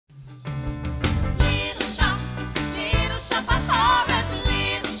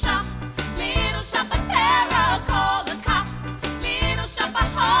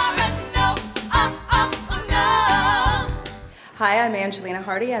Hi, I'm Angelina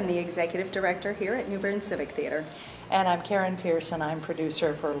Hardy. I'm the Executive Director here at Bern Civic Theatre. And I'm Karen Pierson. I'm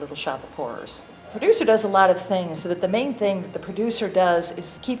producer for Little Shop of Horrors. Producer does a lot of things, but the main thing that the producer does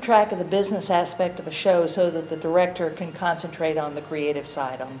is keep track of the business aspect of a show so that the director can concentrate on the creative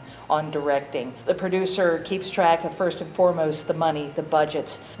side, on directing. The producer keeps track of, first and foremost, the money, the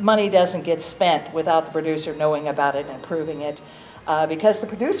budgets. Money doesn't get spent without the producer knowing about it and approving it. Because the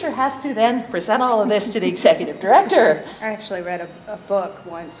producer has to then present all of this to the executive director. I actually read a book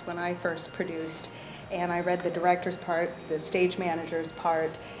once when I first produced, and I read the director's part, the stage manager's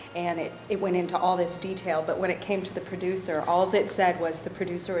part, and it went into all this detail, but when it came to the producer, all it said was the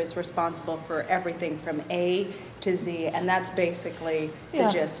producer is responsible for everything from A to Z, and that's basically the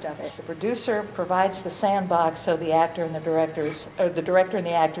gist of it. The producer provides the sandbox so the actor and the directors, or the director and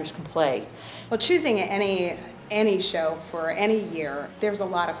the actors can play. Well, choosing any show for any year, there's a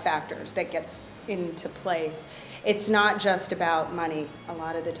lot of factors that gets into place. It's not just about money. A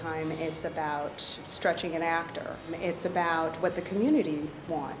lot of the time it's about stretching an actor. It's about what the community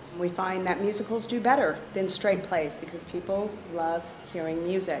wants. We find that musicals do better than straight plays because people love hearing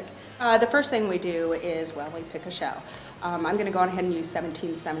music. The first thing we do is, well, we pick a show. I'm going to go ahead and use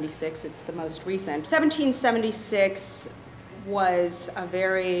 1776. It's the most recent. 1776 was a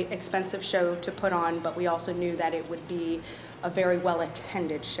very expensive show to put on, but we also knew that it would be a very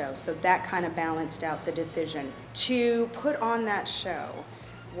well-attended show, so that kind of balanced out the decision. To put on that show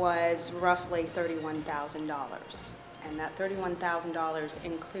was roughly $31,000, and that $31,000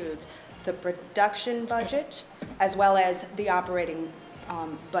 includes the production budget as well as the operating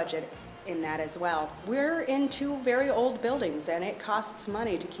budget in that as well. We're in two very old buildings, and it costs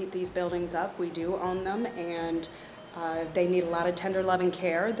money to keep these buildings up. We do own them, and they need a lot of tender loving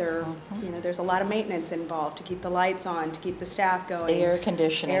care. There's a lot of maintenance involved to keep the lights on, to keep the staff going. Air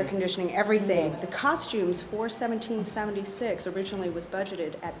conditioning, everything. The costumes for 1776 originally was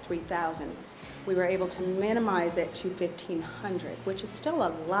budgeted at $3,000. We were able to minimize it to $1,500, which is still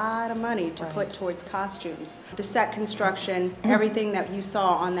a lot of money to put towards costumes. The set construction, everything that you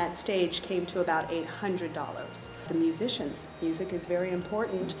saw on that stage came to about $800. The musicians, music is very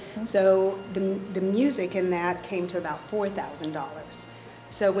important, so the music in that came to about $4,000.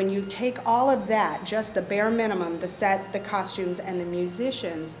 So when you take all of that, just the bare minimum, the set, the costumes, and the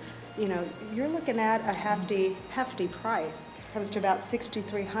musicians, you're looking at a hefty price. It comes to about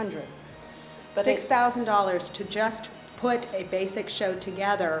 $6,300. $6,000 to just put a basic show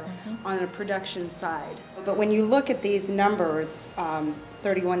together on a production side. But when you look at these numbers,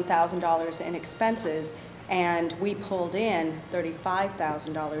 $31,000 in expenses, and we pulled in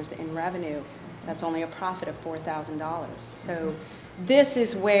 $35,000 in revenue, that's only a profit of $4,000. So this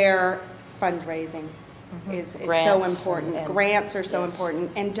is where fundraising is so important. Grants are so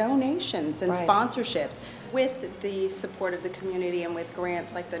important, and donations and sponsorships. With the support of the community and with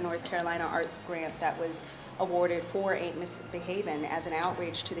grants like the North Carolina Arts Grant that was awarded for Ain't Misbehavin' as an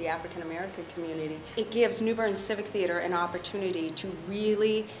outreach to the African American community, it gives Bern Civic Theatre an opportunity to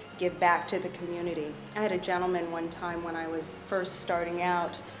really give back to the community. I had a gentleman one time when I was first starting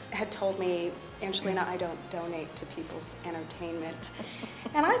out had told me, Angelina, I don't donate to people's entertainment.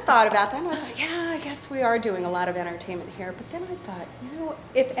 And I thought about that, and I thought, yeah, I guess we are doing a lot of entertainment here. But then I thought,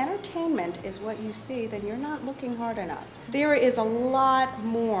 if entertainment is what you see, then you're not looking hard enough. There is a lot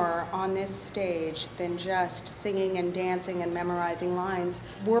more on this stage than just singing and dancing and memorizing lines.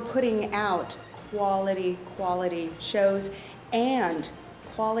 We're putting out quality shows and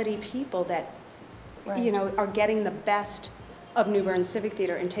quality people that, are getting the best of Bern Civic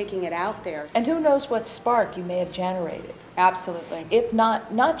Theatre and taking it out there. And who knows what spark you may have generated. Absolutely. If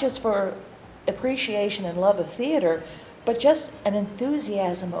not just for appreciation and love of theater, but just an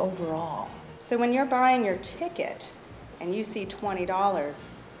enthusiasm overall. So when you're buying your ticket and you see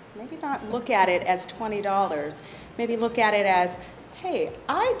 $20, maybe not look at it as $20, maybe look at it as, hey,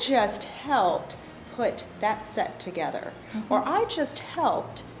 I just helped put that set together, or I just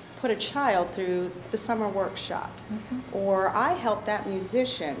helped put a child through the summer workshop, or I helped that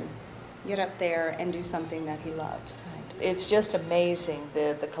musician get up there and do something that he loves. It's just amazing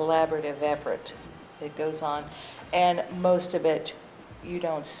the collaborative effort that goes on, and most of it you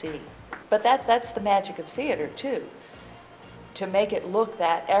don't see. But that's the magic of theater too, to make it look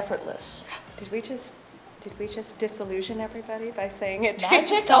that effortless. Did we just disillusion everybody by saying it?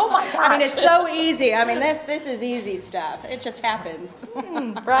 Magic? Oh my gosh. I mean, it's so easy. I mean, this is easy stuff. It just happens.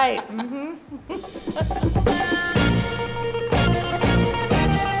 Right.